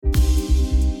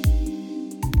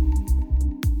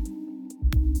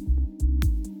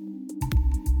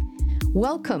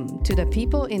Welcome to The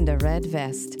People in the Red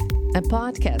Vest, a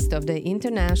podcast of the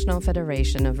International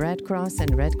Federation of Red Cross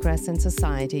and Red Crescent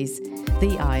Societies,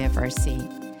 the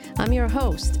IFRC. I'm your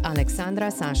host,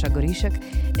 Alexandra Sasha Gorishak,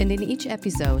 and in each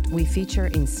episode we feature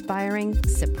inspiring,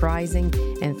 surprising,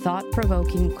 and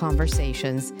thought-provoking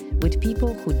conversations with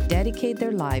people who dedicate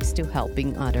their lives to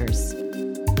helping others.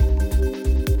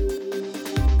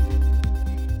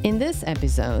 In this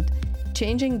episode,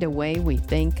 changing the way we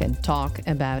think and talk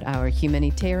about our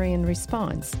humanitarian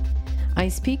response, I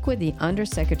speak with the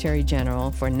Undersecretary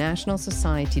General for National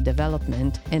Society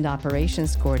Development and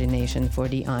Operations Coordination for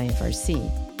the IFRC.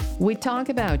 We talk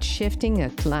about shifting a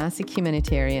classic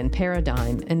humanitarian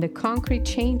paradigm and the concrete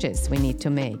changes we need to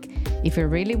make if we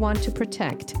really want to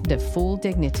protect the full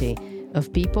dignity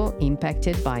of people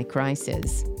impacted by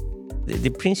crisis.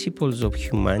 The principles of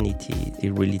humanity,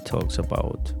 it really talks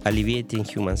about alleviating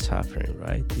human suffering,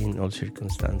 right, in all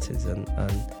circumstances, and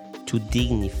to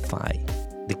dignify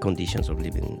the conditions of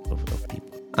living of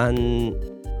people. And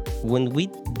when we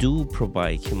do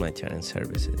provide humanitarian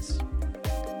services,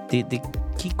 the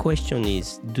key question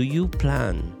is, do you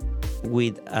plan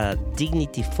with a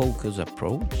dignity-focused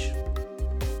approach,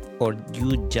 or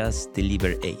do you just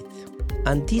deliver aid?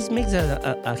 And this makes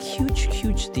a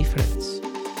huge difference.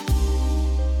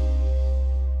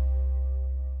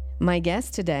 My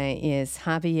guest today is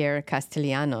Xaveir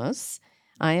Castellanos,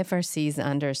 IFRC's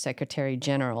Undersecretary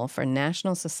General for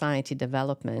National Society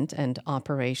Development and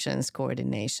Operations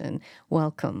Coordination.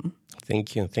 Welcome.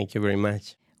 Thank you. Thank you very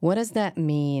much. What does that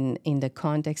mean in the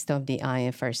context of the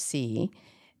IFRC?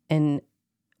 And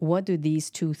what do these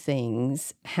two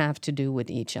things have to do with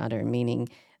each other, meaning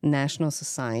National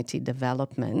Society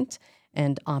Development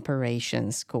and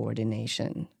Operations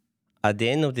Coordination? At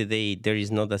the end of the day, there is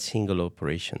not a single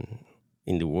operation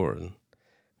in the world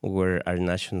where our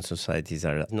national societies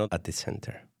are not at the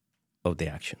center of the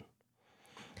action.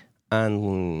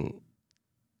 And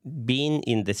being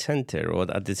in the center or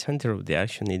at the center of the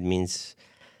action, it means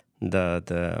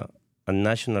that a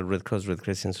national Red Cross, Red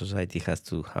Crescent Society has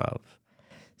to have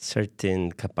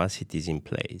certain capacities in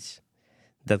place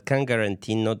that can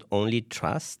guarantee not only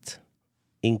trust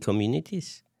in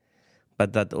communities,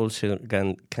 but that also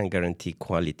can guarantee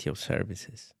quality of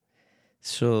services.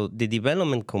 So the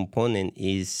development component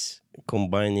is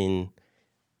combining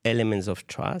elements of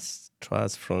trust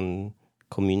from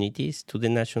communities to the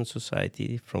national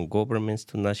society, from governments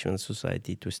to national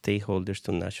society, to stakeholders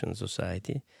to national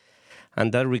society.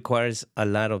 And that requires a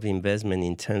lot of investment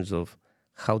in terms of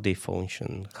how they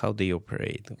function, how they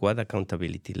operate, what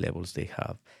accountability levels they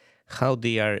have, how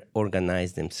they are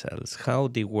organized themselves, how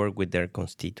they work with their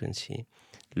constituency,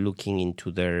 looking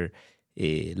into their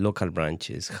local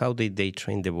branches, how they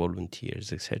train the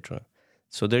volunteers, etc.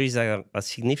 So there is a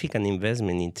significant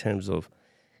investment in terms of,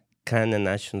 can a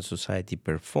national society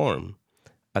perform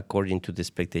according to the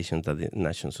expectations that the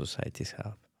national societies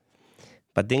have.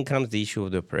 But then comes the issue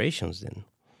of the operations then.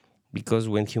 Because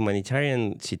when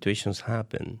humanitarian situations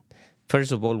happen,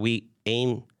 first of all, we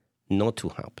aim not to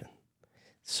happen.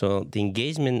 So the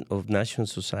engagement of national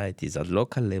societies at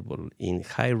local level in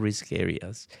high-risk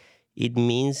areas, it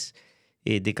means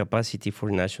the capacity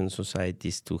for national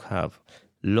societies to have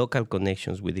local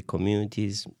connections with the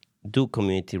communities, do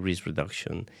community risk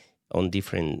reduction on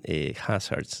different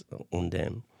hazards on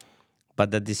them,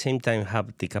 but at the same time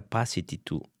have the capacity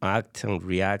to act and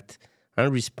react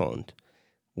and respond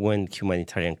when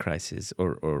humanitarian crises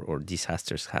or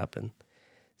disasters happen.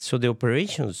 So the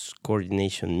operations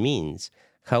coordination means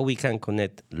how we can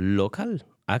connect local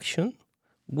action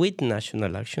with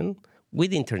national action,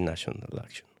 with international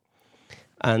action.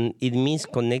 And it means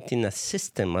connecting a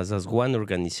system as one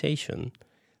organization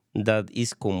that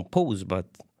is composed by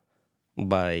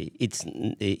its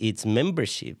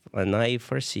membership, an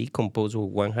IFRC composed of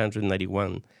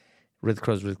 191 Red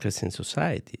Cross Red Crescent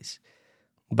societies.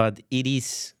 But it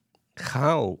is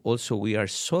how also we are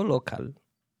so local.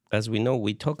 As we know,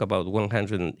 we talk about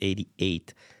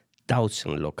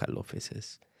 188,000 local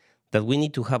offices, that we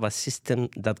need to have a system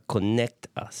that connect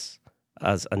us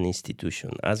as an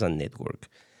institution, as a network,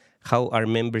 how our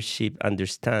membership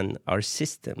understand our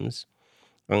systems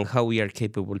and how we are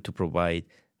capable to provide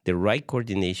the right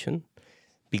coordination.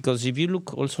 Because if you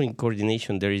look also in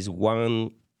coordination, there is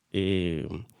one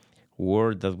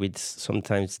word that we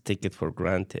sometimes take it for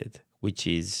granted, which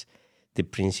is the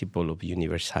principle of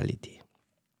universality.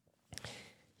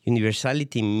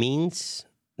 Universality means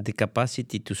the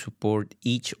capacity to support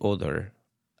each other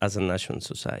as a national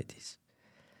societies.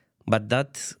 But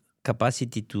that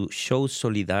capacity to show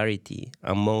solidarity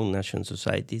among national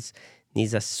societies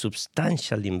needs a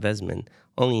substantial investment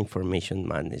on information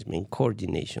management,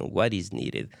 coordination, what is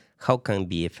needed, how can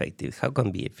be effective, how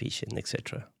can be efficient,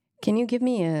 etc. Can you give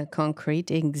me a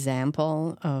concrete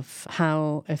example of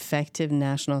how effective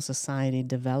national society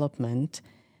development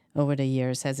over the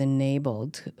years has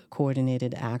enabled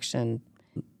coordinated action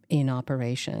in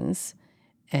operations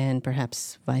and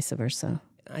perhaps vice versa?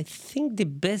 I think the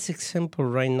best example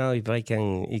right now,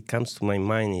 it comes to my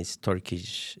mind, is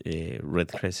Turkish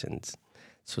Red Crescent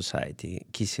Society,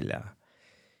 Kisila.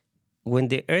 When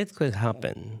the earthquake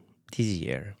happened this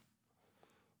year,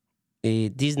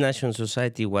 this national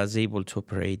society was able to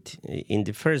operate in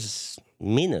the first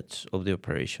minutes of the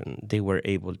operation. They were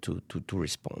able to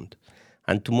respond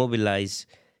and to mobilize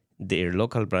their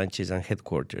local branches and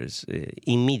headquarters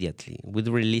immediately with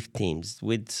relief teams,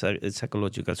 with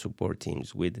psychological support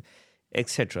teams, with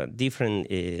etc., different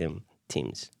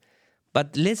teams.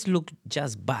 But let's look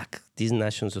just back, this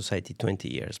national society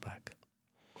 20 years back.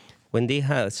 When they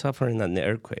had suffering an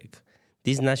earthquake,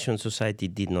 this national society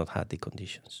did not have the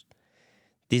conditions.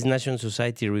 This national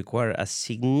society required a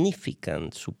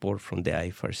significant support from the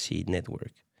IFRC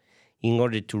network in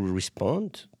order to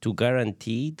respond, to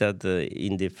guarantee that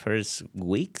in the first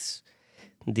weeks,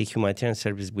 the humanitarian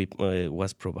service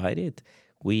was provided.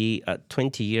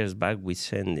 20 years back, we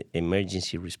sent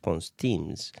emergency response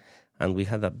teams, and we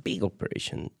had a big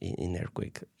operation in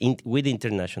earthquake with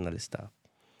international staff.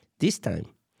 This time,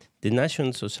 the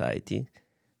national society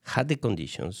had the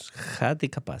conditions, had the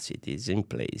capacities in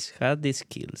place, had the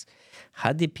skills,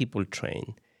 had the people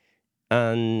trained,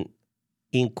 and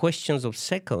in questions of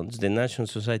seconds, the national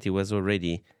society was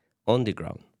already on the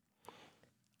ground.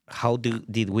 How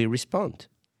did we respond?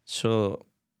 So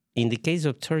in the case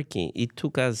of Turkey, it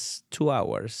took us 2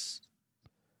 hours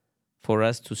for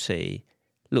us to say,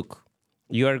 look,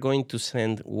 you are going to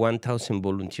send 1,000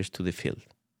 volunteers to the field.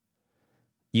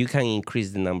 You can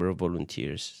increase the number of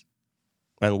volunteers,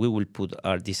 and we will put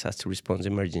our disaster response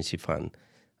emergency fund,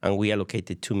 and we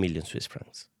allocated 2 million Swiss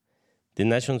francs. The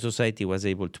National Society was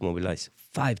able to mobilize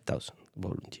 5,000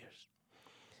 volunteers.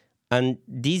 And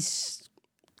this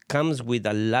comes with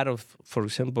a lot of, for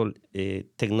example,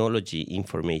 technology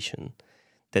information.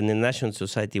 Then the National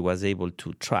Society was able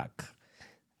to track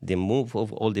the move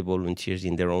of all the volunteers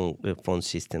in their own phone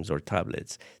systems or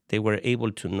tablets. They were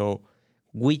able to know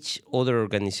which other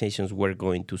organizations were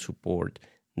going to support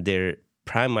their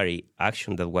primary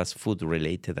action that was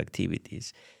food-related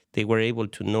activities. They were able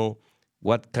to know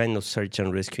what kind of search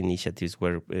and rescue initiatives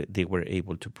they were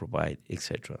able to provide,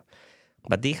 etc.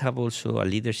 But they have also a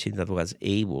leadership that was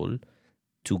able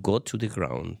to go to the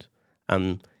ground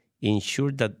and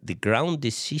ensure that the ground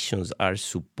decisions are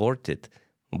supported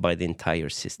by the entire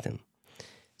system.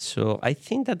 So I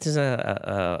think that is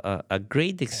a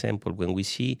great example when we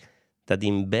see that the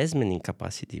investment in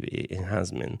capacity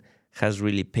enhancement has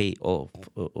really paid off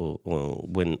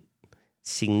when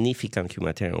significant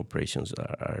humanitarian operations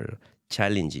are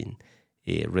challenging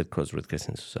Red Cross, Red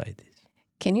Crescent societies.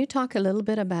 Can you talk a little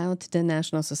bit about the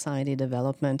National Society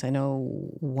development? I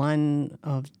know one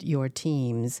of your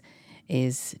teams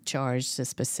is charged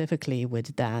specifically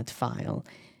with that file.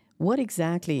 What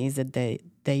exactly is it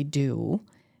they do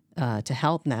to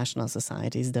help national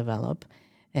societies develop,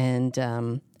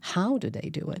 and how do they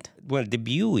do it? Well, the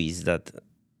view is that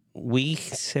we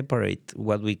separate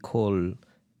what we call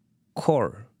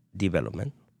core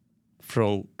development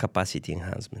from capacity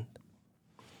enhancement.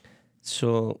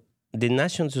 So the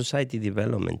National Society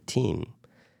Development Team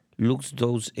looks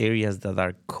those areas that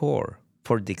are core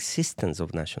for the existence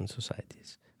of national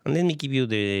societies. And let me give you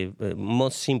the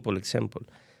most simple example.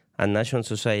 A national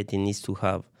society needs to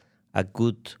have a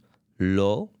good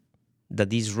law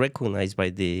that is recognized by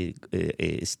the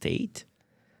state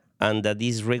and that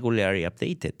is regularly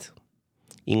updated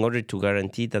in order to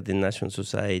guarantee that the national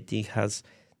society has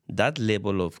that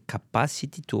level of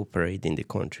capacity to operate in the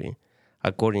country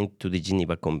according to the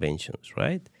Geneva Conventions,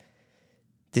 right?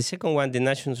 The second one, the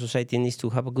national society needs to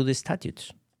have good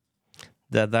statutes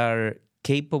that are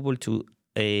capable to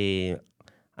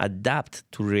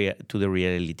adapt to the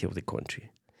reality of the country,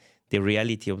 the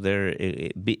reality of their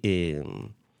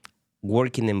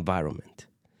working environment.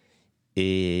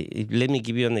 Let me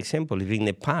give you an example. In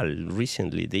Nepal,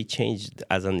 recently, they changed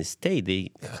as an state.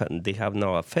 They have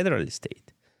now a federal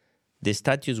state. The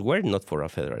statutes were not for a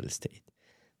federal state.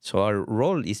 So our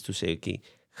role is to say, okay,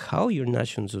 how your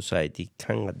national society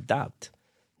can adapt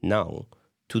now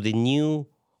to the new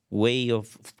way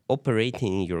of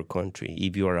operating in your country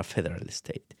if you are a federal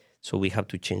state. So we have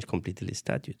to change completely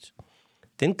statutes.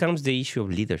 Then comes the issue of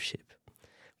leadership.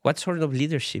 What sort of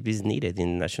leadership is needed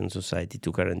in national society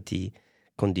to guarantee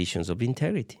conditions of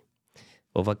integrity?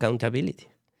 of accountability.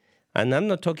 And I'm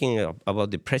not talking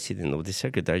about the president or the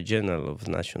secretary general of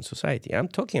National Society. I'm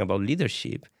talking about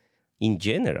leadership in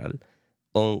general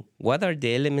on what are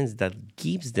the elements that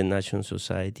gives the National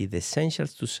Society the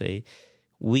essentials to say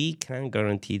we can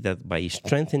guarantee that by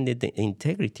strengthening the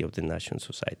integrity of the National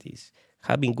Societies,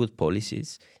 having good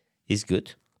policies is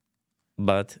good,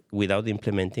 but without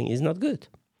implementing is not good.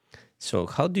 So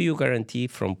how do you guarantee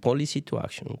from policy to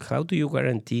action? How do you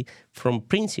guarantee from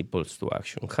principles to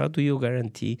action? How do you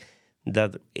guarantee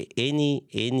that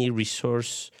any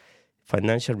resource,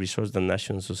 financial resource that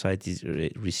national societies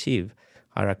receive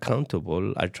are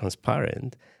accountable, are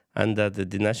transparent, and that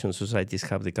the national societies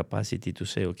have the capacity to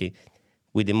say, okay,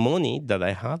 with the money that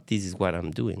I have, this is what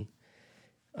I'm doing.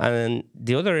 And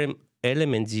the other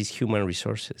element is human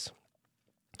resources.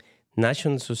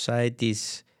 National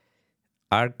societies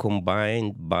are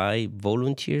combined by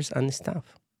volunteers and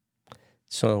staff.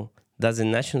 So does the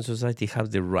national society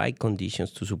have the right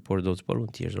conditions to support those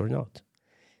volunteers or not?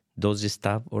 Those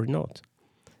staff or not?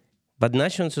 But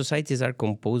national societies are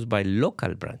composed by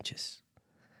local branches.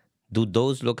 Do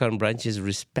those local branches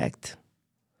respect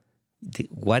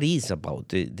what is about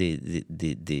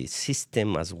the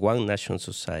system as one national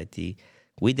society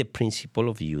with the principle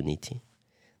of unity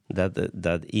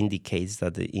that indicates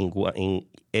that in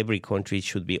every country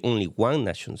should be only one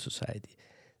national society?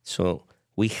 So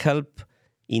we help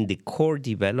in the core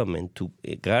development to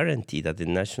guarantee that the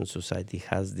national society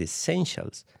has the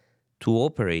essentials to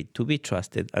operate, to be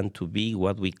trusted, and to be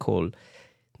what we call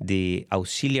the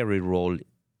auxiliary role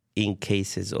in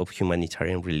cases of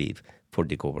humanitarian relief for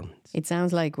the government. It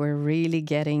sounds like we're really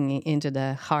getting into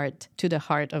the heart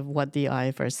of what the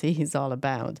IFRC is all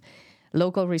about.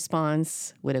 Local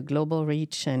response with a global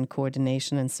reach and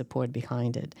coordination and support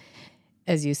behind it.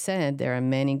 As you said, there are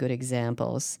many good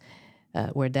examples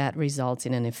where that results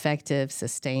in an effective,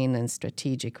 sustained, and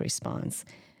strategic response.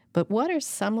 But what are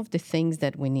some of the things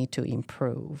that we need to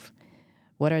improve?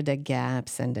 What are the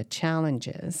gaps and the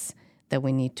challenges that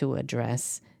we need to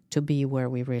address to be where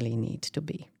we really need to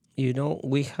be? You know,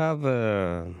 we have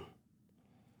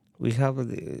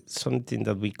something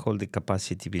that we call the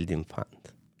capacity building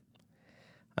fund.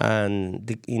 And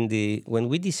when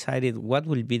we decided what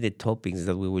will be the topics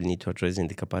that we will need to address in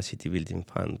the capacity building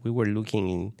fund, we were looking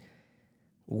in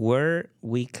where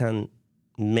we can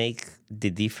make the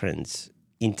difference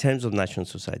in terms of national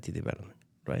society development,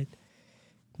 right?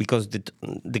 Because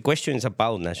the question is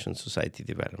about national society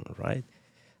development, right?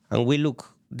 And we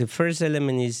look, the first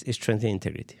element is strengthening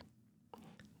integrity.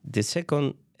 The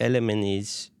second element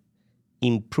is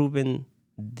improving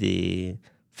the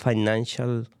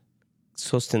financial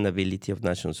sustainability of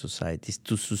national societies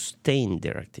to sustain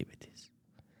their activities.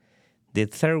 The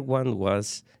third one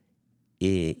was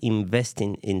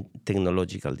investing in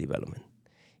technological development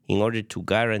in order to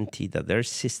guarantee that their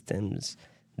systems,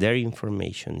 their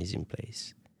information is in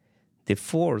place. The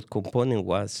fourth component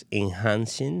was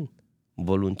enhancing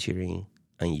volunteering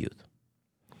and youth.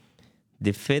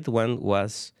 The fifth one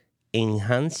was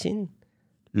enhancing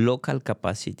local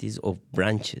capacities of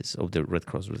branches of the Red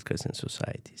Cross Red Crescent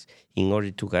societies in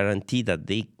order to guarantee that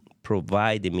they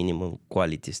provide the minimum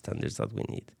quality standards that we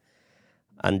need.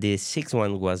 And the sixth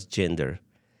one was gender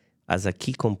as a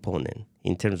key component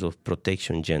in terms of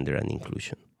protection, gender, and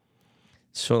inclusion.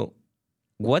 So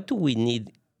what do we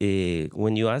need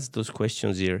when you ask those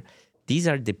questions here? These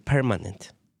are the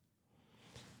permanent.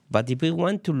 But if we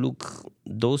want to look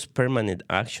those permanent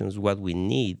actions, what we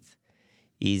need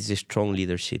is a strong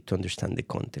leadership to understand the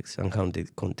context and how the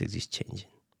context is changing.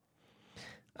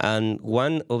 And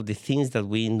one of the things that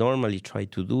we normally try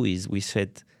to do is we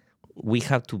said we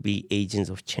have to be agents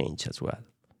of change as well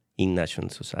in national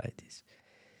societies.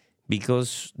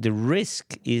 Because the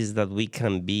risk is that we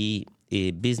can be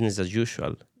a business as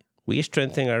usual. We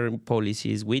strengthen our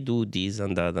policies, we do this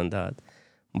and that,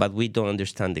 but we don't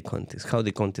understand the context, how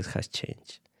the context has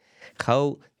changed,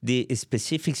 how the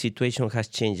specific situation has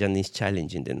changed and is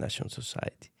challenging the national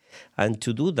society. And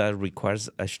to do that requires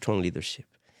a strong leadership.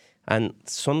 And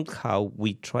somehow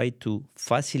we try to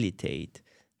facilitate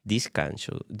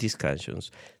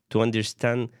discussions to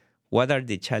understand what are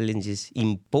the challenges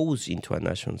imposed into a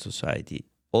national society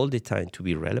all the time to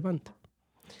be relevant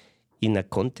in a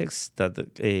context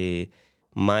that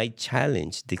might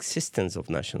challenge the existence of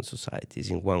national societies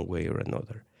in one way or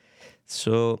another.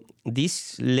 So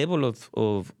this level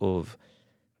of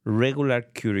regular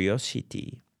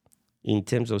curiosity in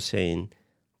terms of saying,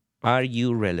 are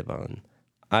you relevant?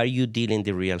 Are you dealing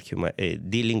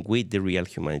with the real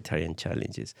humanitarian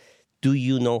challenges? Do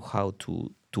you know how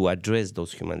to address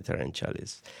those humanitarian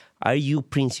challenges? Are you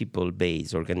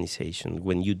principle-based organization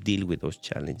when you deal with those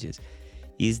challenges?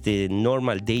 is the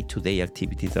normal day-to-day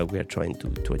activities that we are trying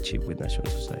to achieve with national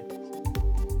society.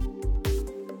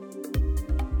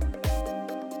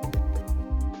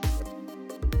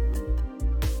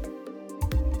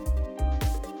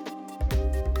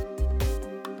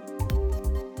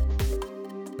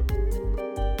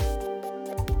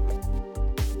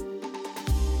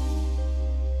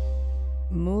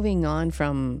 Moving on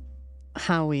from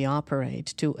how we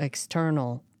operate to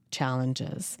external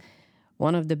challenges,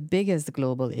 one of the biggest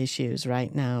global issues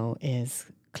right now is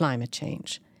climate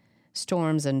change.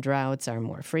 Storms and droughts are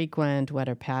more frequent,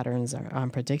 weather patterns are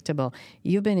unpredictable.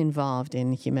 You've been involved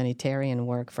in humanitarian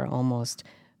work for almost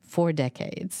 4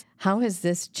 decades. How has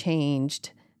this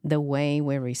changed the way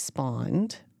we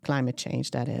respond, climate change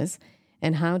that is,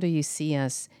 and how do you see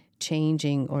us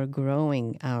changing or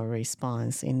growing our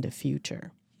response in the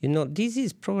future? This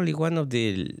is probably one of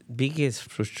the biggest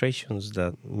frustrations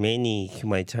that many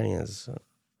humanitarians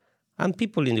and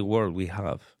people in the world we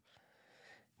have,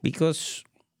 because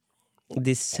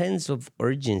the sense of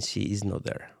urgency is not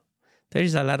there. There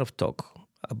is a lot of talk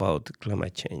about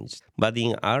climate change, but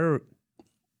in our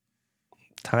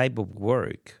type of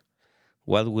work,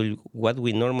 what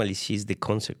we normally see is the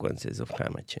consequences of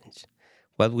climate change.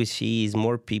 What we see is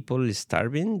more people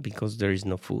starving because there is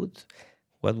no food.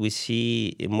 What we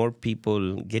see, more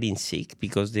people getting sick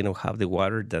because they don't have the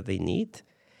water that they need.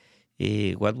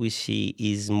 What we see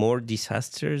is more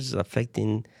disasters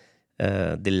affecting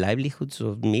the livelihoods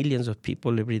of millions of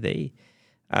people every day.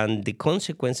 And the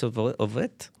consequence of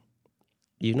it,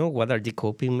 what are the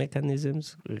coping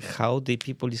mechanisms? How the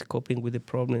people is coping with the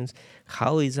problems?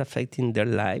 How is affecting their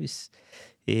lives,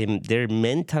 their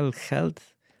mental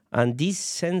health? And this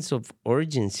sense of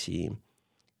urgency,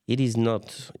 it is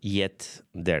not yet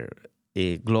there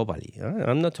globally.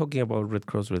 I'm not talking about Red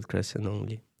Cross, Red Crescent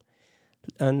only.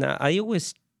 And I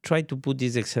always try to put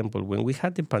this example. When we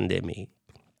had the pandemic,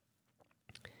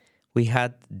 we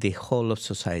had the whole of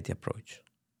society approach.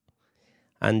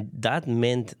 And that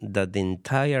meant that the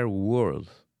entire world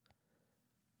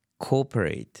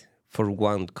cooperate for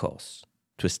one cause,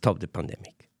 to stop the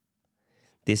pandemic.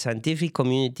 The scientific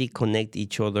community connect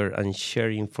each other and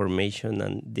share information,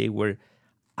 and they were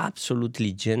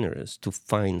absolutely generous to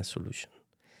find a solution.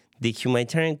 The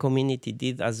humanitarian community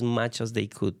did as much as they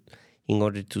could in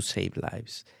order to save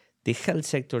lives. The health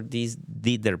sector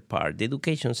did their part. The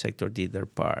education sector did their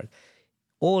part.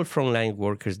 All frontline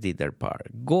workers did their part.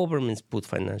 Governments put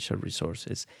financial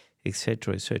resources,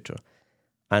 etc., etc.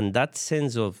 And that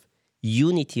sense of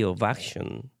unity of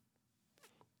action,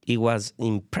 it was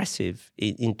impressive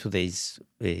in today's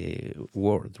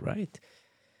world, right?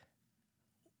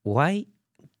 Why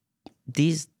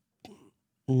this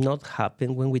not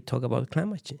happen when we talk about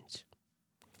climate change?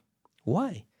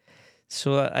 Why?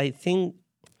 So I think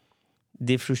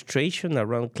the frustration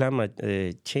around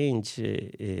climate change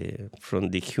from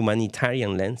the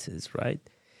humanitarian lenses, right?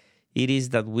 It is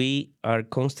that we are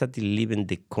constantly living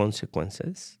the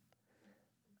consequences.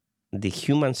 The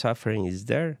human suffering is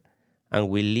there, and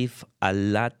we leave a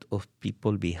lot of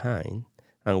people behind,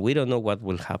 and we don't know what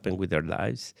will happen with their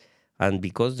lives. And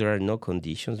because there are no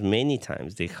conditions, many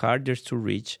times the hardest to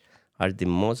reach are the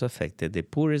most affected. The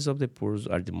poorest of the poor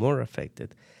are the more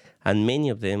affected. And many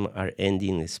of them are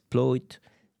ending exploit.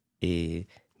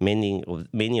 Many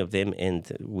of them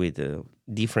end with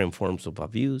different forms of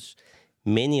abuse.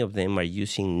 Many of them are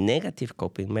using negative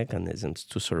coping mechanisms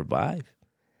to survive.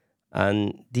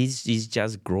 And this is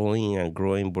just growing and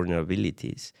growing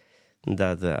vulnerabilities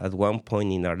that at one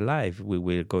point in our life, we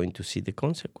were going to see the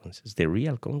consequences, the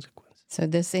real consequences. So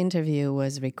this interview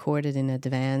was recorded in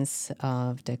advance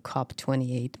of the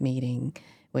COP28 meeting,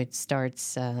 which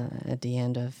starts at the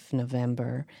end of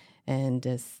November, and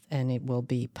it will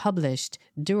be published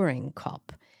during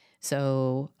COP.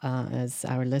 So as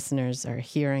our listeners are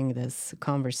hearing this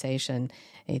conversation,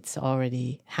 it's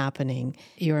already happening.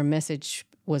 Your message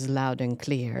was loud and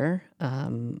clear.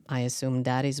 I assume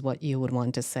that is what you would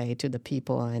want to say to the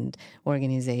people and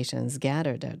organizations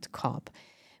gathered at COP.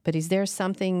 But is there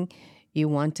something you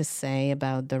want to say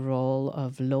about the role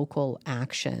of local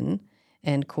action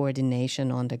and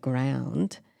coordination on the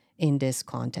ground in this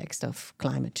context of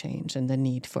climate change and the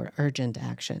need for urgent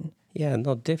action? Yeah,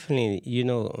 no, definitely.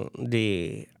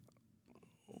 The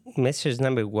message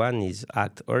number one is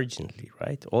act urgently,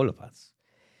 right? All of us.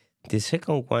 The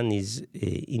second one is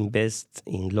invest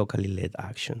in locally led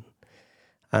action.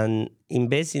 And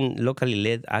invest in locally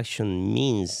led action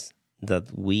means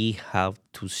that we have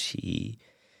to see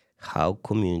how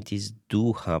communities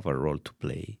do have a role to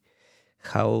play,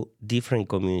 how different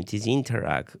communities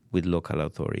interact with local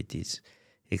authorities,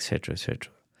 etc.,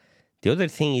 etc. The other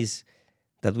thing is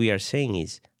that we are saying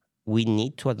is we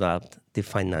need to adapt the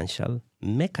financial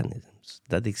mechanisms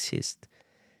that exist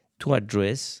to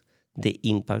address the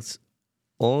impacts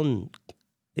on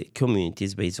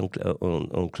communities based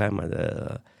on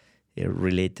climate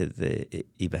related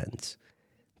events.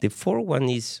 The fourth one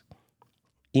is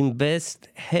invest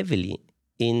heavily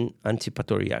in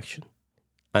anticipatory action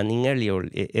and in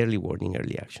early warning,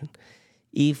 early action.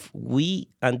 If we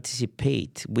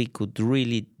anticipate, we could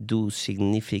really do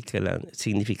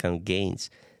significant gains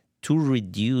to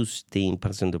reduce the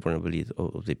impacts on the vulnerability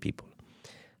of the people.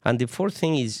 And the fourth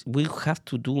thing is we have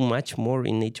to do much more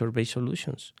in nature-based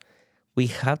solutions. We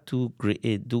have to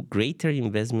do greater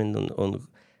investment on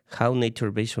how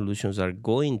nature-based solutions are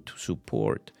going to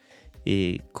support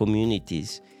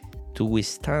communities to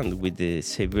withstand with the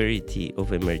severity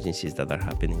of emergencies that are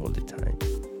happening all the time.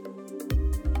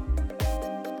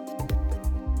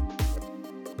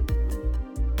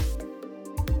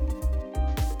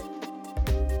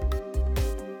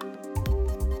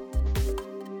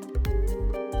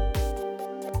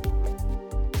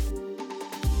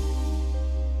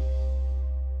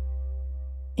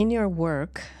 In your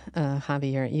work,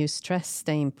 Xavier, you stress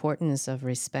the importance of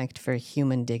respect for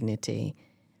human dignity.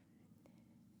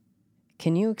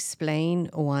 Can you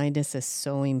explain why this is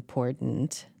so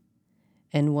important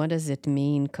and what does it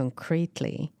mean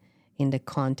concretely in the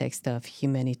context of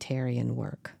humanitarian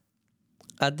work?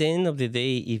 At the end of the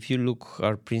day, if you look at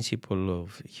our principle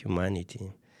of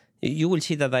humanity, you will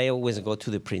see that I always go to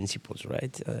the principles,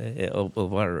 right,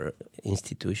 of our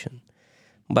institution.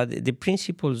 But the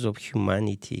principles of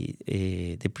humanity,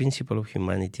 the principle of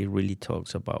humanity really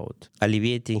talks about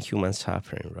alleviating human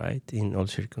suffering, right, in all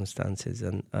circumstances,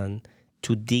 and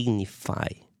to dignify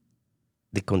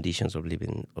the conditions of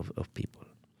living of people.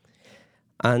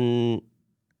 And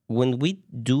when we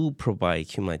do provide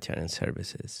humanitarian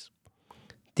services,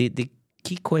 the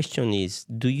key question is,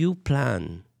 do you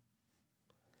plan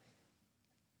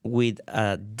with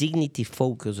a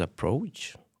dignity-focused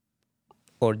approach,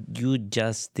 or you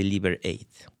just deliver aid?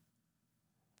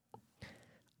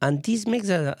 And this makes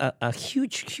a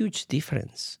huge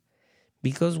difference,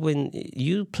 because when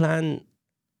you plan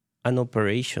an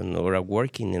operation or a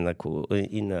working in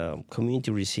a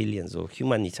community resilience or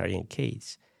humanitarian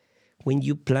case, when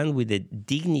you plan with the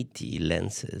dignity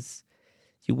lenses,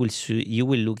 you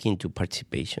will look into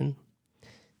participation,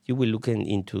 you will look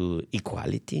into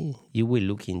equality, you will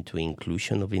look into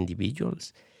inclusion of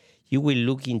individuals, you will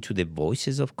look into the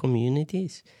voices of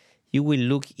communities, you will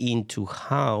look into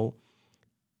how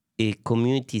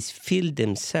communities feel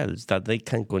themselves that they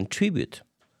can contribute.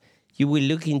 You will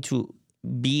look into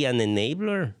be an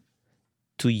enabler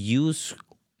to use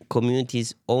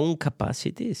communities' own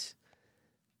capacities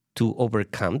to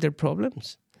overcome their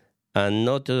problems and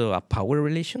not power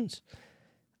relations.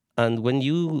 And when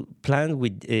you plan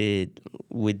with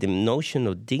the notion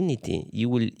of dignity, you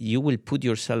will put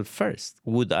yourself first.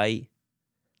 Would I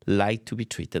like to be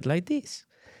treated like this?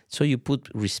 So you put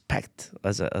respect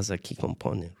as a key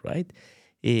component, right?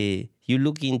 You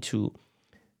look into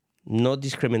no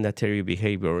discriminatory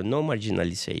behavior or no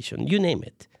marginalization, you name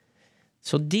it.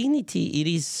 So dignity,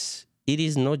 it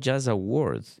is not just a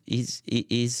word. It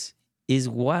is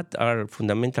what our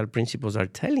fundamental principles are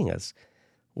telling us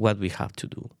what we have to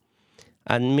do.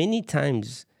 And many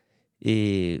times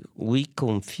we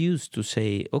confuse to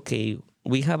say, okay,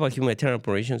 we have a humanitarian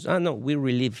operations. No, we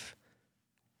relieve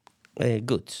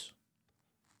goods.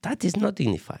 That is not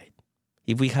dignified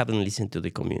if we haven't listened to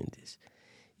the communities.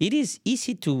 It is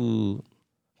easy to,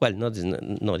 well,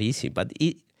 not easy, but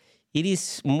it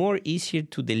is more easier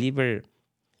to deliver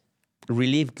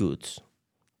relief goods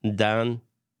than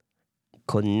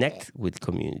connect with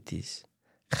communities,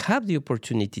 have the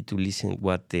opportunity to listen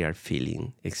what they are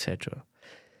feeling, etc.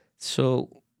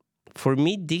 So for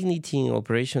me, dignity in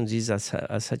operations is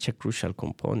such a crucial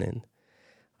component.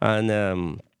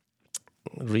 And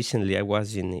recently I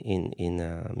was in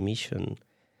a mission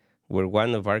where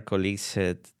one of our colleagues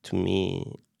said to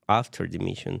me after the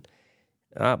mission,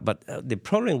 but the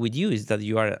problem with you is that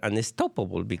you are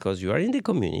unstoppable because you are in the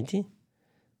community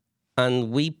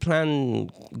and we plan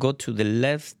go to the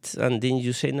left and then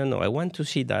you say, no, I want to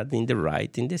see that in the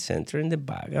right, in the center, in the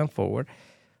back and forward.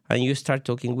 And you start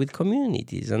talking with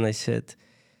communities. And I said,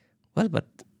 well, but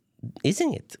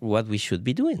isn't it what we should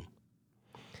be doing?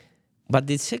 But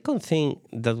the second thing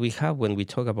that we have when we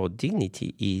talk about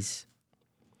dignity is,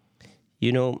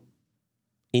 you know,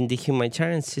 in the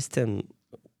humanitarian system,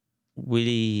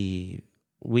 we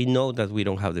know that we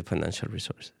don't have the financial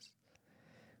resources.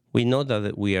 We know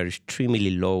that we are extremely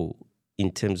low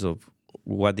in terms of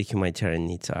what the humanitarian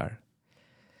needs are.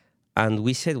 And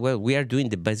we said, well, we are doing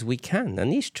the best we can.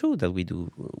 And it's true that we do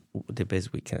the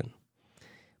best we can.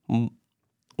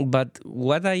 But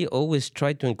what I always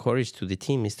try to encourage to the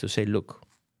team is to say, look,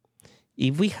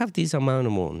 if we have this amount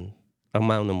of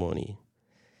money,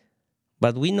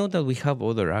 but we know that we have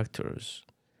other actors,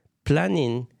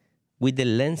 planning with the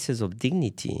lenses of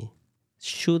dignity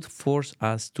should force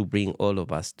us to bring all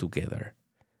of us together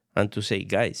and to say,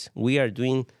 guys, we are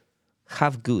doing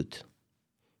half good.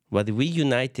 But if we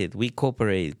united, we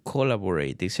cooperate,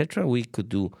 collaborate, etc., we could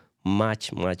do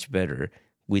much, much better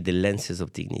with the lenses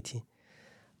of dignity.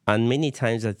 And many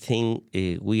times I think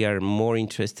we are more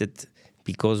interested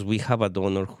because we have a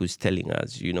donor who's telling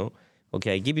us,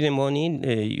 okay, I give you the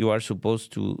money, you are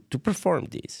supposed to perform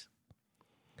this.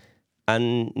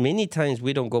 And many times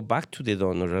we don't go back to the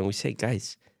donor and we say,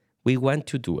 guys, we want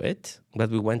to do it, but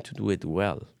we want to do it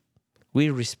well. We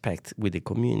respect with the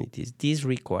communities. This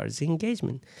requires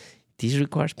engagement. This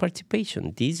requires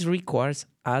participation. This requires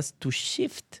us to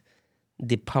shift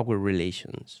the power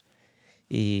relations.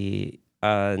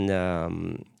 And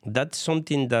that's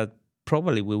something that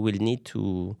probably we will need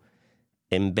to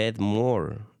embed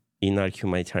more in our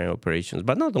humanitarian operations,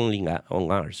 but not only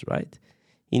on ours, right?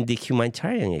 In the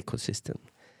humanitarian ecosystem.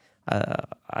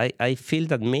 I feel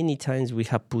that many times we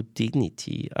have put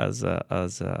dignity as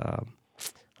a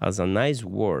nice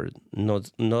word,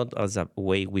 not as a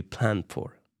way we plan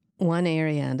for. One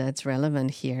area that's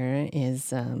relevant here is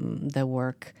the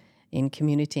work in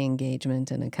community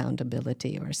engagement and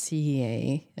accountability, or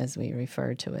CEA, as we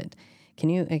refer to it. Can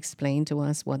you explain to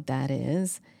us what that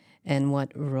is and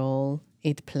what role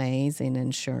it plays in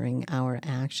ensuring our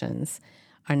actions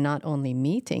are not only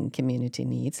meeting community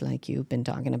needs, like you've been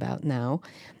talking about now,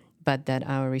 but that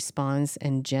our response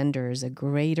engenders a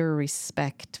greater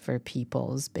respect for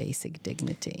people's basic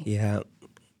dignity? Yeah.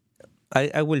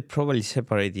 I will probably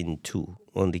separate in two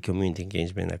on the community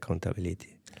engagement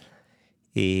accountability.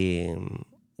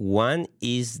 One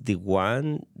is the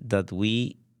one that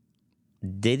we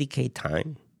dedicate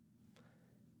time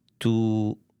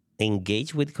to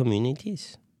engage with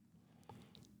communities.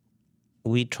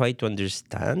 We try to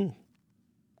understand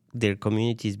their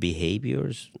communities'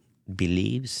 behaviors,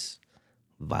 beliefs,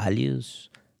 values,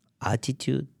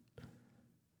 attitude,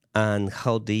 and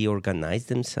how they organize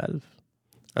themselves.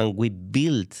 And we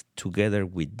build together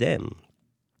with them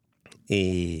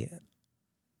a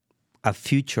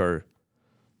future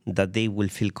that they will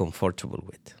feel comfortable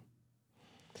with.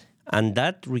 And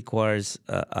that requires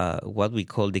what we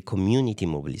call the community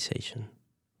mobilization,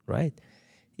 right?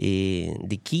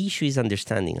 The key issue is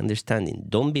understanding.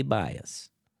 Don't be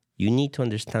biased. You need to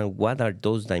understand what are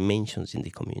those dimensions in the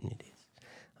communities.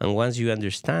 And once you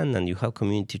understand and you have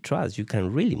community trust, you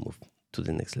can really move to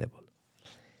the next level.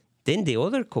 Then the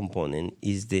other component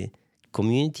is the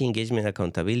community engagement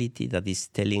accountability that is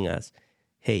telling us,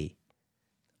 hey,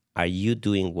 are you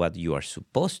doing what you are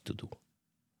supposed to do?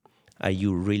 Are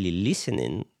you really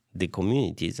listening the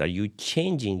communities? Are you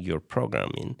changing your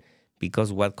programming?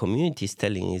 Because what community is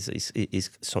telling is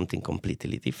something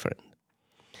completely different.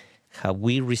 How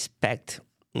we respect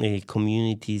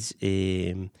communities'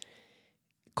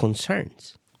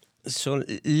 concerns. So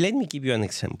let me give you an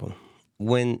example.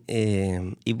 When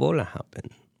Ebola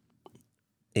happened,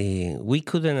 we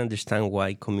couldn't understand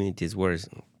why communities were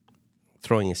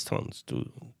throwing stones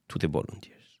to the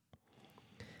volunteers.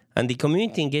 And the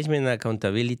community engagement and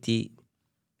accountability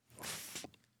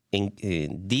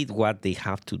did what they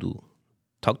have to do.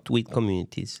 Talk with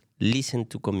communities, listen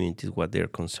to communities, what their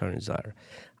concerns are,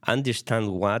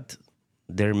 understand what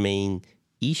their main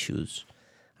issues.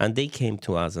 And they came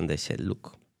to us and they said,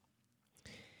 look,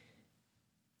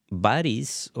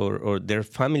 bodies or their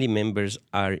family members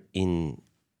are in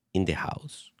the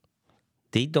house.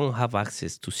 They don't have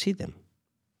access to see them.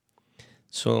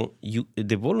 So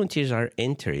the volunteers are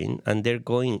entering and they're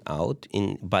going out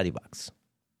in body bags.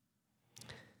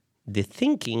 The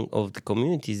thinking of the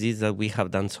communities is that we have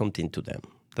done something to them,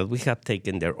 that we have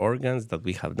taken their organs, that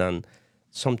we have done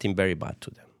something very bad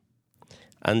to them.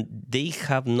 And they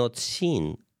have not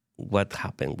seen what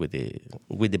happened with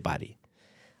the body.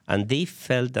 And they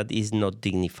felt that is not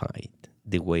dignified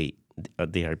the way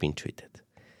they are being treated.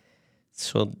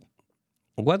 So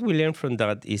what we learn from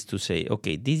that is to say,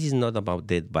 okay, this is not about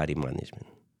dead body management.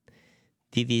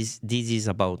 This is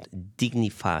about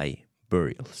dignified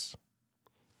burials.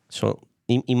 So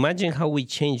imagine how we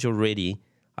change already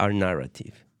our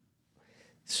narrative.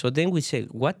 So then we say,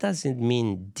 what does it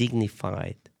mean,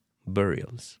 dignified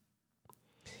burials?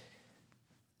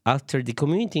 After the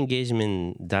community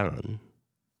engagement done,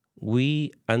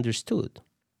 we understood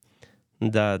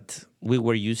that we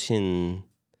were using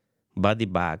body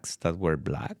bags that were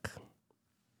black.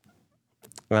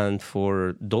 And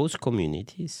for those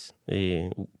communities,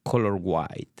 color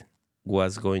white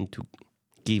was going to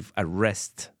give a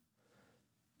rest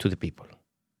to the people.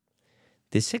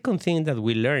 The second thing that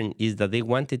we learned is that they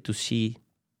wanted to see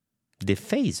the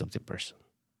face of the person,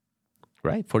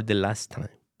 right, for the last time.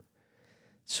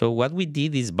 So what we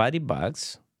did is body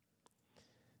bags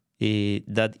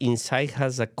that inside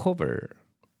has a cover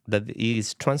that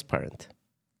is transparent.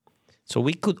 So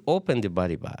we could open the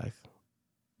body bag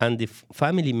and the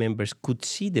family members could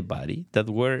see the body that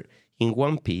were in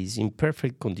one piece, in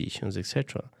perfect conditions,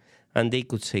 etc. And they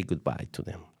could say goodbye to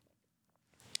them.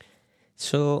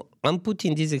 So I'm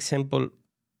putting this example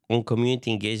on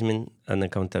community engagement and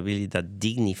accountability that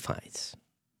dignifies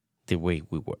the way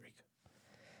we work.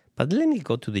 But let me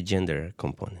go to the gender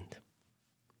component.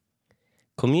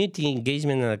 Community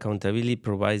engagement and accountability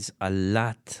provides a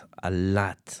lot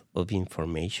of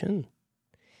information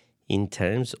in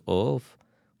terms of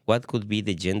what could be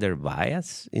the gender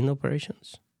bias in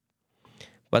operations,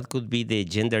 what could be the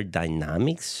gender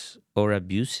dynamics or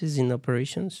abuses in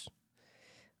operations,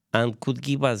 and could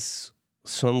give us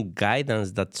some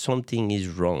guidance that something is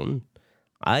wrong,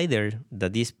 either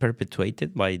that is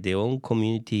perpetuated by the own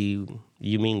community,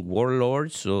 you mean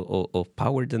warlords or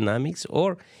power dynamics,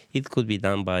 or it could be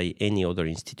done by any other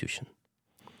institution.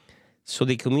 So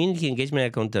the community engagement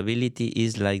accountability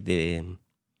is like the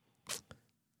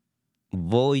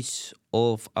voice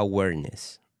of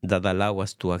awareness that allow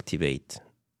us to activate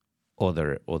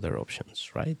other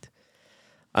options, right?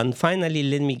 And finally,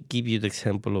 let me give you the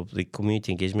example of the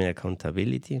community engagement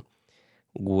accountability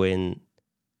when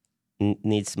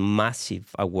needs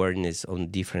massive awareness on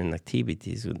different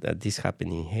activities. This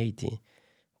happened in Haiti,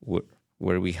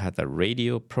 where we had a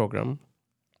radio program,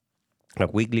 a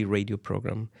weekly radio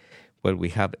program, where we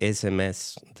have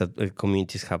SMS that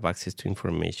communities have access to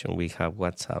information. We have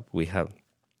WhatsApp. We have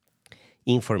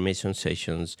information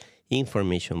sessions,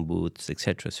 information booths,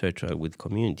 etc., with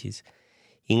communities,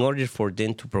 in order for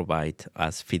them to provide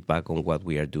us feedback on what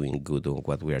we are doing good or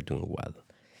what we are doing well,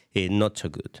 not so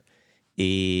good.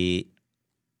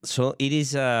 So it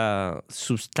is a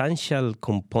substantial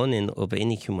component of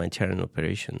any humanitarian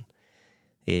operation.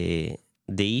 The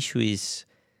issue is,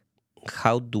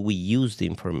 how do we use the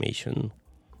information,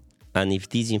 and if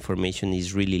this information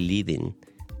is really leading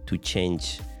to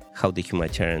change how the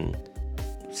humanitarian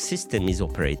system is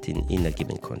operating in a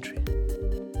given country.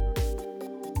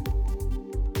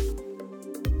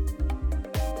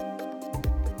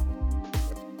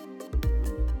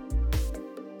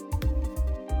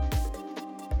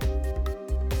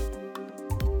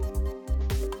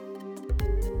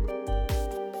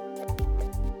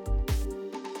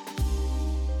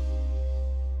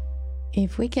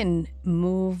 If we can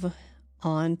move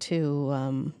on to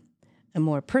a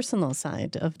more personal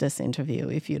side of this interview,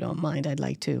 if you don't mind, I'd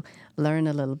like to learn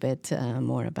a little bit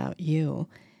more about you.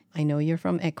 I know you're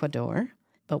from Ecuador,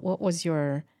 but what was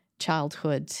your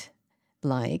childhood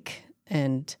like,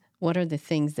 and what are the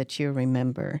things that you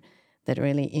remember that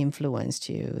really influenced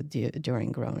you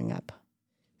during growing up?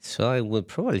 So I would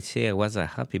probably say I was a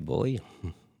happy boy.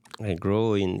 I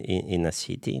grew in a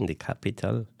city, in the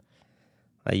capital.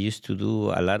 I used to do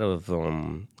a lot of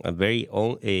a very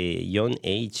young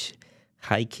age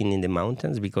hiking in the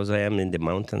mountains, because I am in the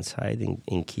mountainside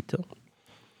in Quito.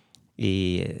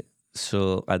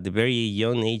 So at the very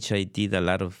young age, I did a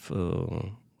lot of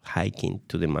hiking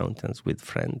to the mountains with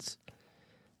friends.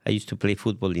 I used to play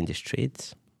football in the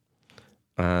streets,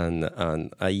 and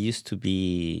I used to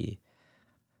be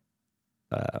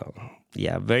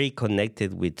very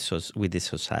connected with the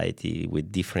society,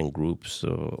 with different groups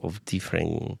of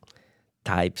different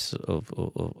types of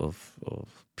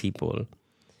people.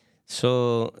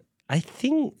 So I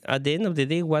think at the end of the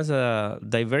day,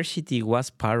 diversity was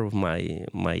part of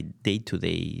my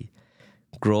day-to-day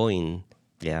growing.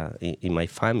 In my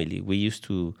family, we used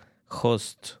to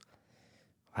host,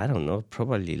 I don't know,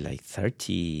 probably like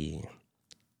 30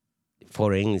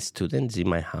 foreign students in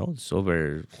my house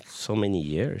over so many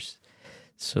years.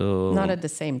 So not at the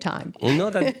same time.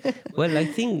 Well, I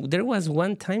think there was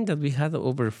one time that we had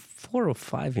over 4 or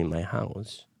 5 in my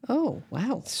house. Oh,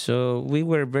 wow. So we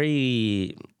were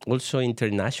very also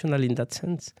international in that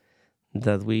sense,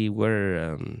 that we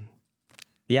were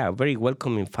very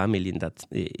welcoming family in that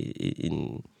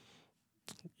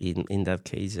in that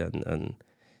case, and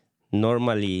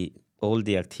normally all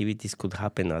the activities could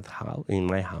happen in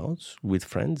my house with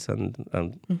friends, and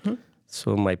mm-hmm.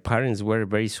 So my parents were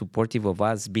very supportive of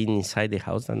us being inside the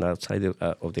house and outside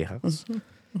of the house.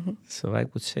 Mm-hmm. Mm-hmm. So I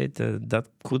would say that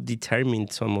could determine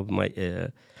some of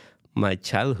my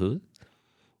childhood.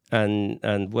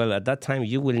 And well, at that time,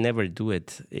 you will never do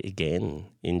it again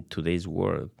in today's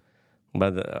world.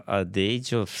 But at the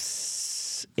age of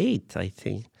 8, I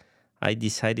think, I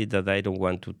decided that I don't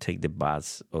want to take the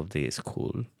bus of the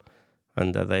school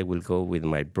and that I will go with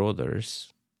my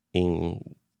brothers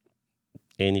in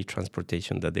any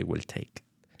transportation that they will take.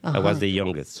 I was the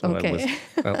youngest, so Okay.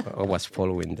 I was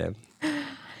following them.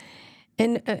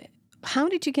 And how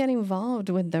did you get involved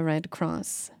with the Red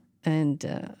Cross? And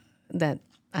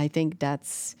I think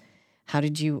how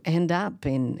did you end up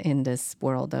in this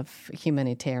world of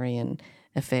humanitarian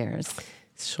affairs?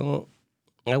 So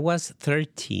I was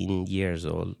 13 years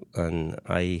old, and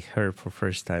I heard for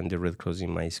first time the Red Cross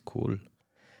in my school.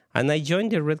 And I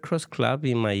joined the Red Cross Club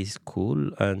in my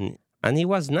school, and it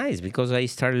was nice because I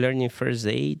started learning first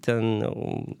aid and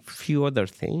a few other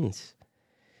things.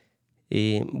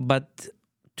 But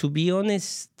to be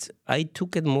honest, I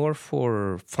took it more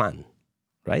for fun,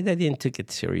 right? I didn't take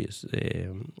it serious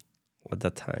at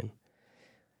that time.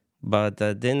 But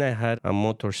then I had a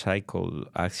motorcycle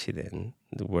accident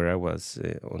where I was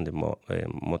on the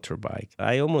motorbike.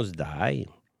 I almost died.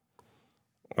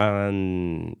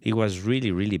 And it was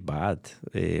really, really bad,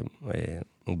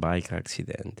 bike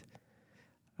accident.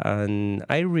 And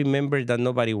I remember that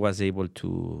nobody was able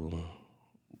to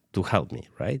help me,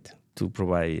 right? To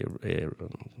provide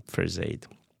first aid.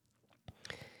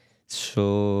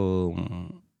 So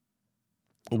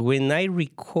when I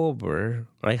recovered,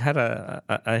 I had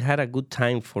a good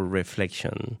time for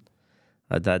reflection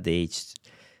at that age,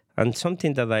 and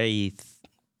something that I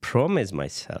promised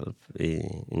myself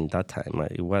in that time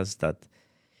it was that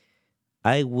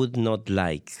I would not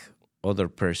like other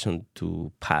person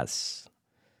to pass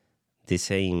the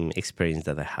same experience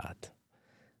that I had,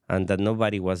 and that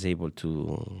nobody was able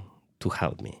to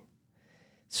help me.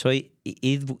 So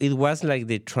it was like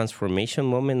the transformation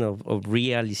moment of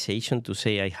realization to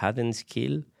say I had a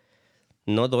skill,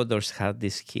 not others had the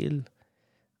skill,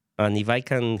 and if I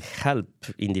can help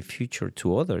in the future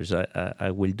to others,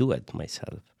 I will do it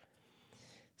myself.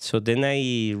 So then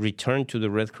I returned to the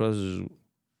Red Cross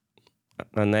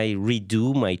and I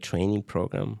redo my training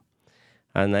program.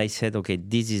 And I said, okay,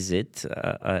 this is it.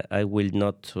 I will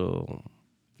not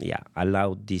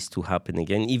allow this to happen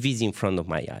again if it's in front of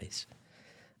my eyes.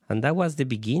 And that was the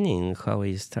beginning, how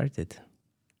I started.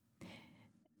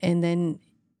 And then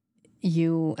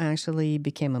you actually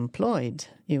became employed.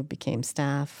 You became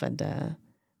staff at the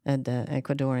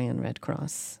Ecuadorian Red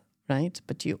Cross, right?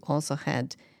 But you also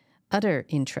had other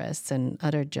interests and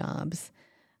other jobs.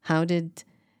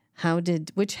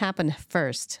 Which happened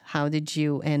first? How did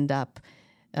you end up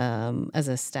as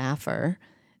a staffer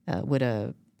with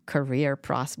a career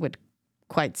with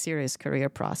quite serious career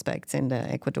prospects in the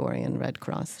Ecuadorian Red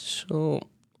Cross? So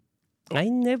I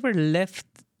never left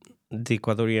the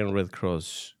Ecuadorian Red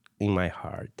Cross in my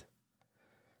heart.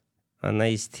 And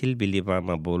I still believe I'm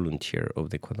a volunteer of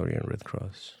the Ecuadorian Red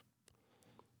Cross.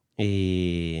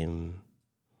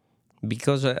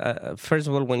 Because, first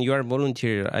of all, when you are a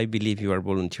volunteer, I believe you are a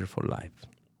volunteer for life,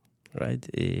 right?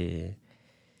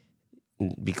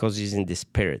 Because it's in the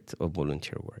spirit of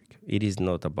volunteer work. It is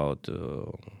not about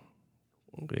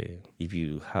if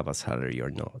you have a salary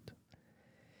or not.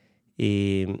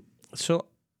 So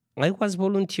I was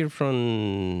volunteer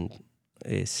from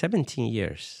 17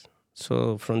 years.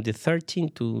 So from the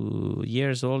 13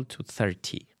 years old to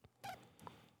 30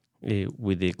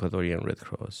 with the Ecuadorian Red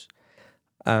Cross.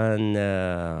 And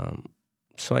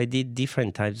so I did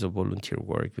different types of volunteer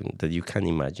work that you can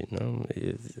imagine, no?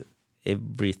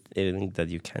 Everything that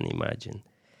you can imagine.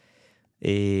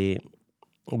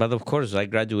 But of course, I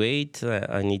graduate.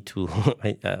 I need to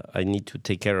I need to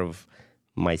take care of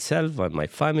myself and my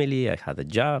family. I had a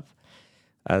job,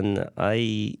 and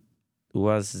I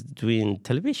was doing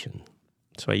television.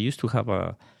 So I used to have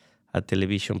a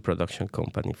television production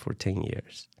company for 10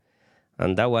 years.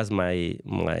 And that was my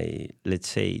let's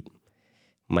say,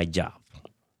 my job.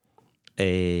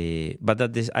 But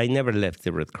I never left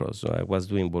the Red Cross. So I was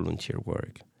doing volunteer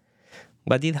work.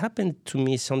 But it happened to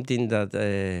me something that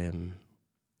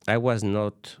I was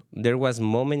not. There was a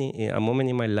moment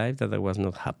in my life that I was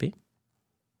not happy,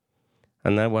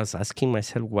 and I was asking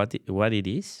myself what it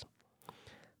is,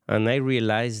 and I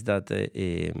realized that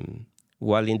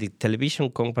while in the television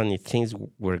company things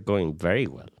were going very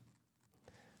well,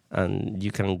 and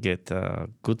you can get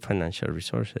good financial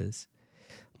resources,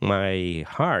 my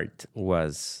heart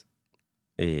was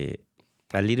a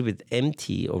little bit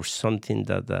empty or something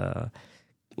that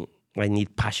I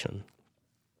need passion.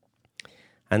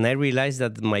 And I realized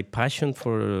that my passion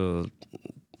for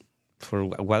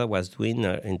what I was doing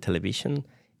in television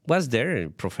was there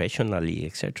professionally,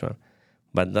 etc.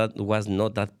 But that was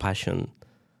not that passion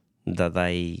that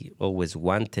I always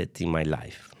wanted in my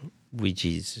life, which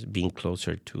is being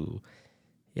closer to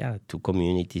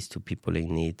communities, to people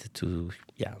in need, to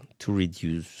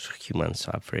reduce human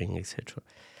suffering, etc.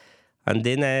 And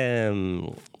then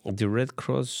the Red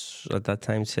Cross at that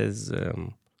time says,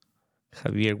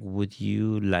 Javier, would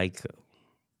you like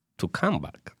to come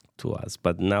back to us,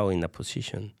 but now in a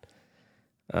position?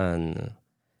 And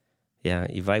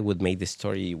if I would make the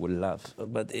story, you would laugh.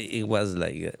 But it was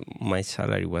like my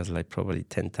salary was like probably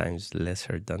 10 times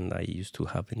lesser than I used to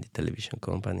have in the television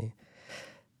company.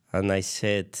 And I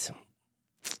said,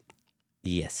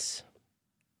 yes.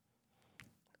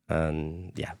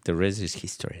 And the rest is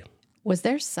history. Was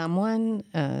there someone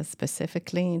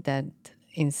specifically that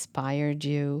inspired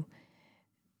you,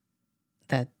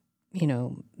 that,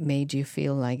 made you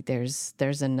feel like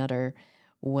there's another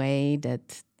way,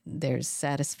 that there's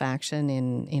satisfaction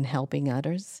in helping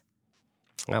others?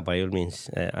 By all means.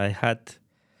 I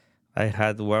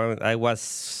had one. I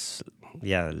was,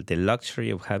 the luxury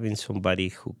of having somebody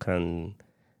who can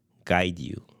guide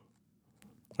you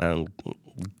and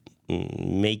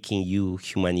making you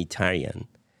humanitarian.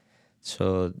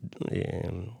 So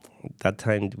that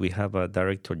time we have a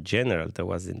director general that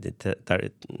was in the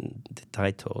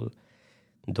title,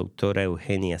 Doctora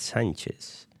Eugenia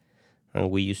Sanchez. And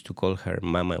we used to call her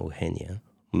Mama Eugenia,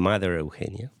 Mother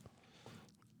Eugenia.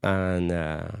 And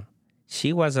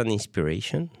she was an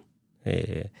inspiration.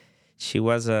 She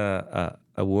was a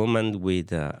woman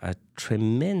with a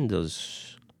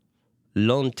tremendous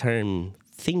long-term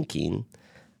thinking.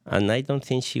 And I don't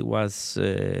think she was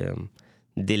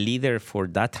the leader for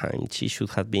that time.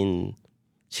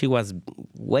 She was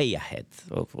way ahead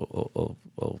of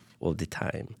the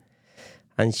time.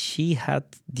 And she had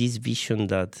this vision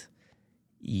that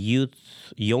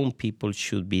young people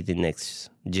should be the next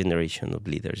generation of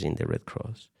leaders in the Red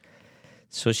Cross.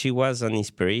 So she was an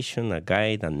inspiration, a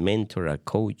guide, a mentor, a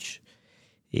coach.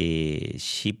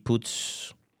 She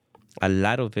puts a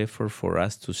lot of effort for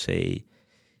us to say,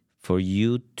 for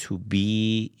you to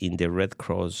be in the Red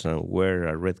Cross and wear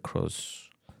a Red Cross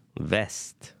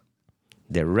vest,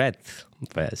 the red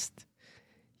vest,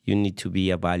 you need to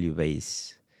be a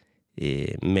value-based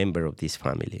member of this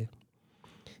family.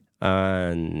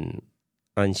 And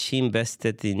she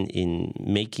invested in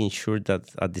making sure that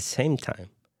at the same time,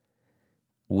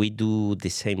 we do the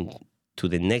same to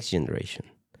the next generation.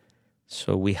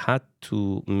 So we had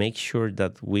to make sure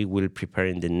that we will prepare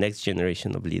in the next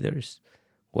generation of leaders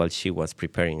while she was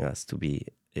preparing us to be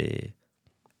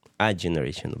a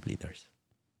generation of leaders.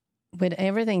 With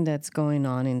everything that's going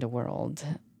on in the world,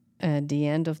 at the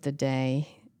end of the day,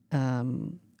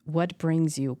 what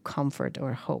brings you comfort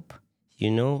or hope?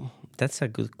 That's a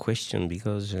good question,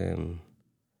 because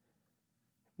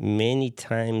many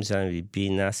times I've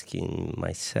been asking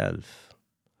myself,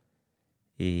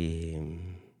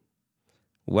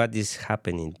 what is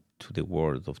happening to the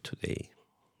world of today?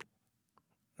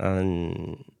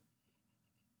 And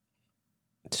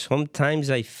sometimes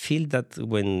I feel that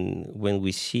when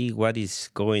we see what is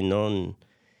going on,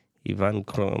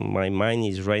 my mind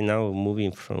is right now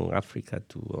moving from Africa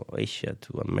to Asia,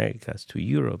 to Americas, to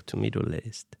Europe, to Middle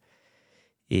East.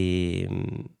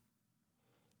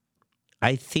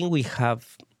 I think we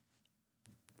have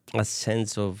a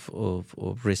sense of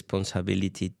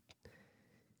responsibility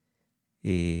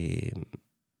to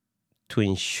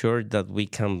ensure that we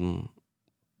can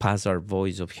pass our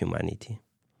voice of humanity.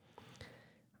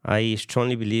 I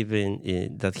strongly believe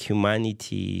in that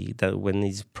humanity, that when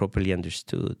it's properly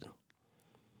understood,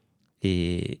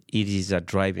 it is a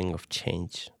driving of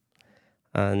change.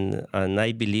 And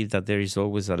I believe that there is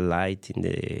always a light in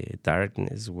the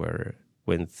darkness, where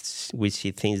when we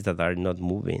see things that are not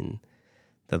moving,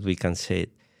 that we can say,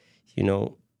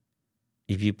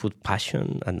 if you put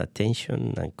passion and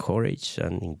attention and courage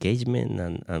and engagement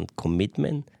and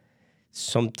commitment,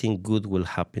 something good will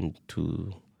happen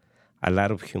to a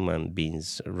lot of human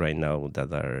beings right now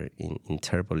that are in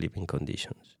terrible living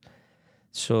conditions.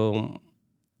 So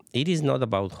it is not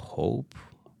about hope.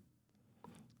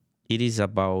 It is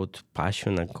about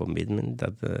passion and commitment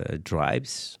that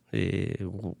drives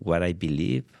what I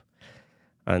believe.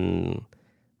 And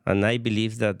I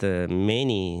believe that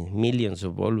many millions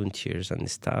of volunteers and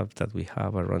staff that we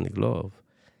have around the globe,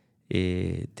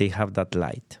 they have that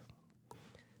light.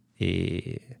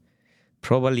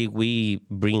 Probably we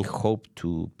bring hope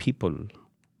to people,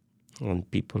 and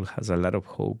people has a lot of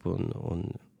hope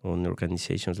on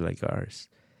organizations like ours.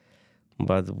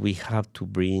 But we have to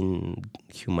bring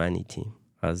humanity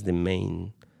as the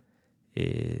main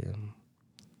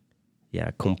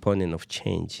component of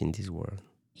change in this world.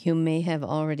 You may have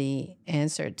already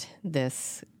answered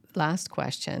this last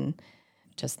question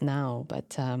just now,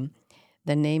 but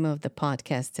the name of the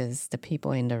podcast is The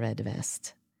People in the Red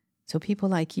Vest. So people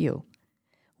like you,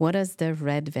 what does the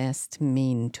red vest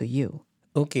mean to you?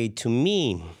 Okay, to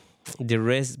me, the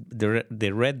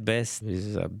red vest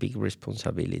is a big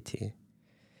responsibility.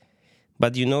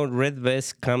 But red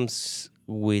vest comes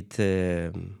with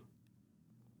a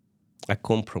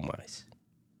compromise.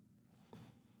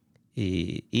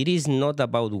 It is not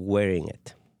about wearing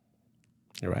it,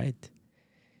 right?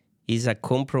 It's a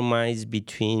compromise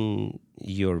between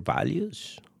your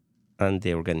values and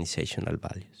the organizational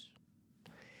values.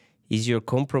 It's your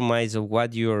compromise of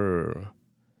what your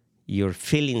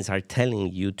feelings are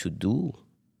telling you to do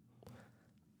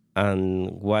and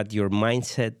what your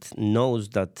mindset knows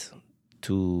that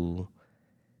to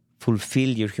fulfill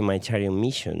your humanitarian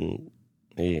mission,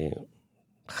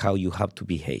 how you have to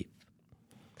behave.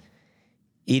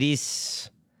 It is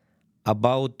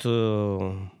about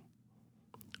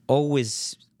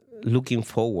always looking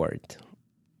forward,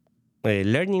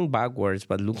 learning backwards,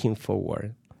 but looking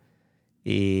forward.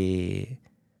 And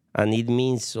it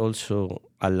means also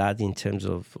a lot in terms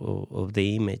of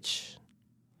the image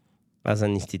as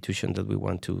an institution that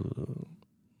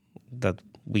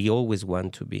we always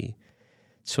want to be.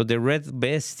 So the red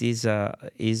vest is like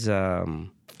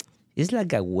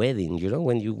a wedding,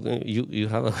 when you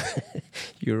have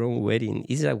your own wedding.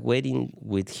 It's a wedding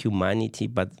with humanity,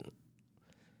 but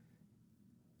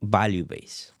value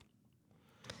based.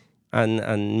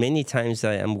 And many times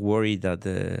I am worried that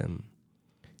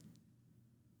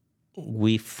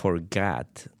we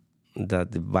forgot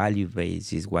that the value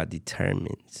base is what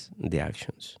determines the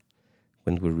actions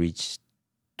when we reach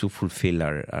to fulfill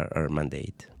our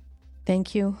mandate.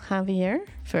 Thank you, Xavier,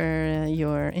 for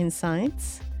your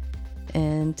insights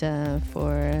and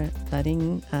for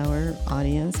letting our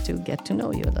audience to get to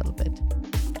know you a little bit.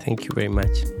 Thank you very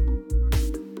much.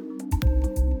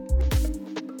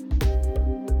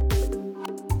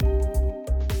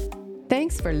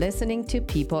 Thanks for listening to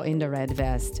People in the Red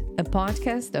Vest, a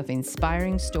podcast of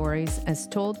inspiring stories as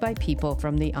told by people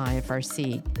from the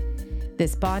IFRC.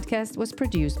 This podcast was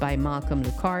produced by Malcolm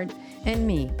Lucard and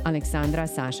me, Alexandra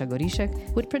Sasha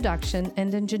Gorishek, with production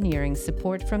and engineering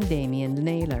support from Damien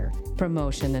Naylor.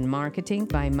 Promotion and marketing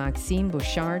by Maxime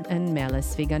Bouchard and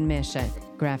Melis Figanmeshe.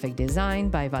 Graphic design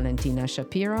by Valentina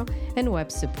Shapiro and web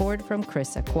support from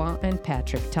Chris Acqua and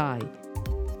Patrick Tai.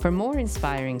 For more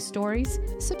inspiring stories,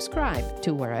 subscribe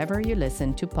to wherever you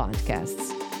listen to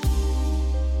podcasts.